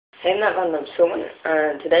Saying that random someone,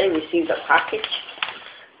 and today we received a package.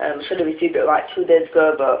 Should have received it like 2 days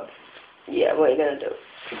ago, but yeah, what are you gonna do?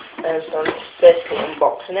 So I'm just basically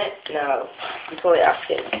unboxing it now. I'm probably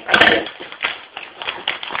asking.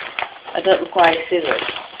 I don't require scissors.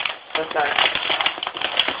 That's nice.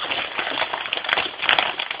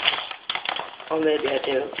 Or maybe I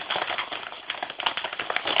do.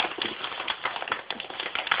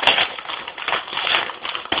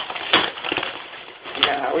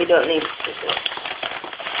 No, we don't need scissors.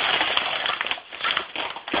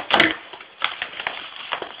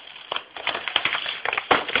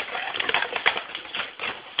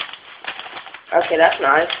 Okay, that's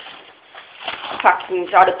nice. Packing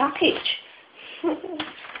inside a package.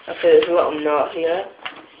 Okay, there's a little note here.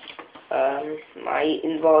 My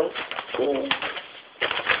invoice.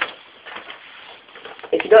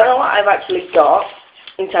 If you don't know what I've actually got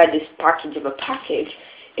inside this package of a package,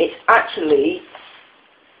 it's actually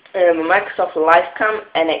a Microsoft Lifecam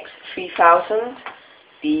NX3000,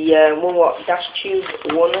 the one what Dash Tube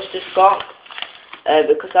One has just got,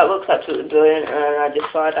 because that looks absolutely brilliant, and I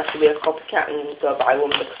just thought I'd have to be a copycat and go buy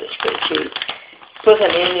one because it's pretty cheap. Plus I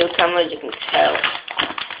need a new camera, as you can tell.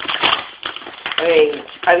 I mean,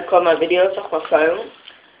 I record my videos off my phone,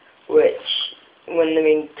 which when they're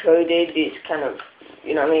encoded is kind of,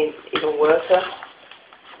 you know what I mean, even worse.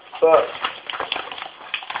 But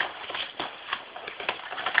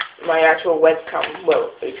my actual webcam,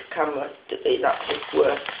 well, it's a camera, is actually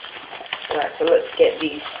worse. Right, so let's get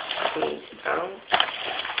these things out.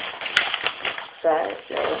 There,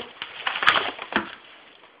 no.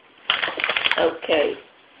 Okay.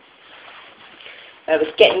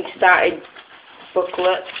 It's getting started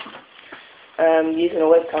booklet. Using a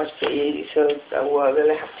webcam is pretty easy, so I won't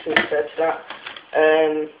really have to refer to that.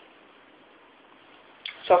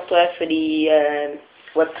 Software for the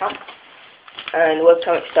webcam, and the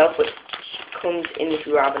webcam itself, which comes in this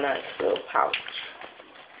rather nice little pouch.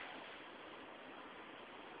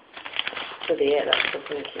 So yeah, that's the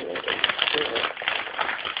thinking.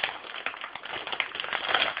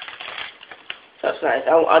 That's nice.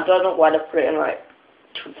 I don't know why they put it in like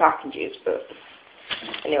 2 packages, but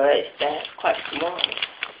anyway, it's there. It's quite small.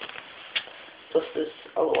 Plus there's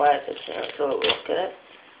other wires in here, so look at it.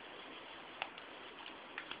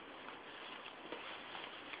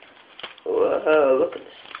 Whoa, look at the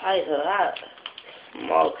size of that.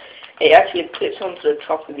 Small. It actually clips onto the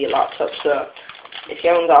top of your laptop, so if you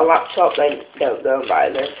haven't got a laptop, then don't go and buy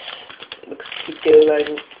this, because if you do,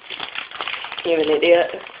 then you're an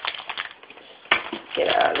idiot. Get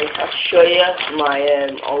out of this. I'll show you my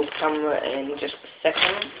old camera in just a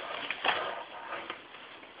second.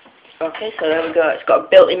 Okay, so there we go. It's got a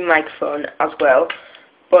built-in microphone as well,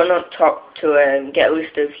 button on top to get a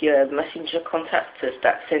list of your messenger contacts to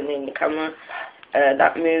start sending the camera.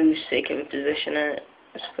 That moves so you can position it.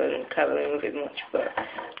 I suppose I'm covering with it much, but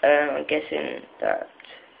I'm guessing that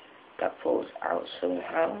pulls out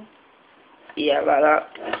somehow. Yeah, like that.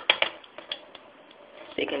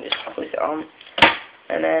 So you can just put it on.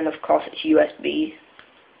 And then, of course, it's USB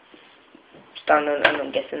standard, and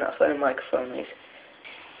I'm guessing that's where the microphone is.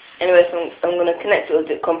 Anyway, so I'm going to connect it with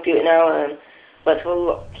the computer now, and let's have a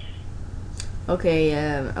look. Okay,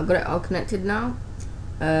 I've got it all connected now.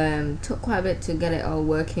 Took quite a bit to get it all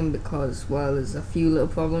working because, well, there's a few little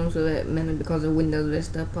problems with it, mainly because of Windows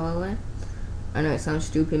Vista probably. I know it sounds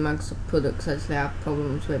stupid, Microsoft products actually have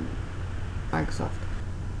problems with Microsoft.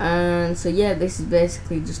 And so yeah, this is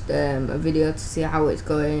basically just a video to see how it's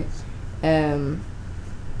going. It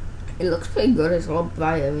looks pretty good, it's a lot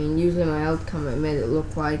brighter. I mean, usually my old camera made it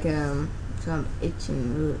look like so I'm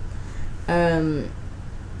itching.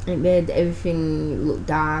 It made everything look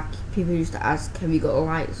dark. People used to ask, have you got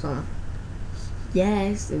lights on?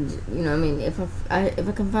 Yes, and, you know what I mean, if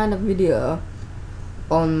I can find a video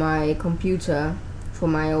on my computer for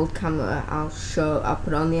my old camera, I'll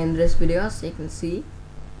put it on the end of this video so you can see.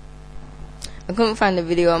 I couldn't find a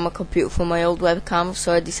video on my computer for my old webcam,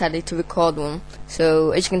 so I decided to record one.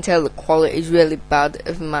 So as you can tell, the quality is really bad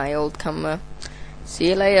of my old camera. See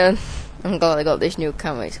you later. I'm glad I got this new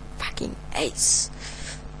camera, it's fucking ace.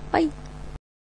 Bye.